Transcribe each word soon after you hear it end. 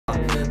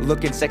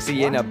looking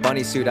sexy in a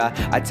bunny suit.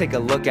 I take a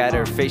look at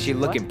her face, she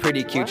looking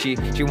pretty cute.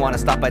 She wanna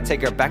stop, I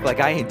take her back like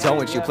I ain't done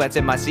with you.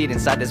 Planted my seed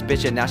inside this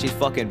bitch and now she's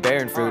fucking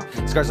bearing fruit.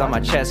 Scars on my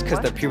chest cause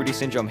the puberty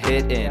syndrome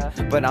hitting,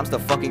 but I'm still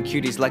fucking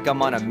cuties like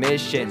I'm on a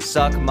mission.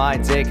 Suck my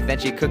dick, then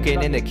she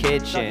cooking in the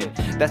kitchen.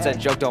 That's a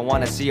joke, don't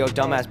wanna see your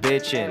dumbass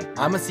bitchin'.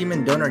 I'm a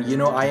semen donor, you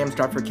know I am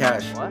strapped for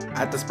cash.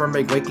 At the sperm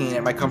bank waking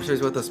it, my cum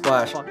shares with a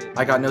splash.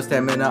 I got no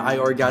stamina, I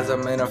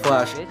orgasm in a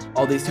flash.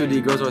 All these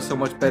 2D girls are so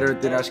much better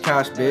than Ash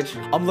Cash, bitch.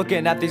 I'm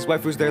looking at these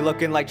waifus, they're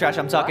looking like trash.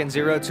 I'm talking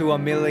 0 to a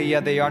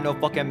million, they are no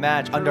fucking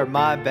match. Under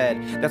my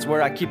bed, that's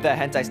where I keep that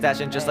hentai stash.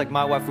 And just like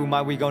my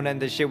waifu, we gon'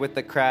 end this shit with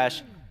the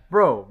crash.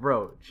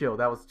 Bro, chill,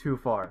 that was too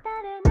far.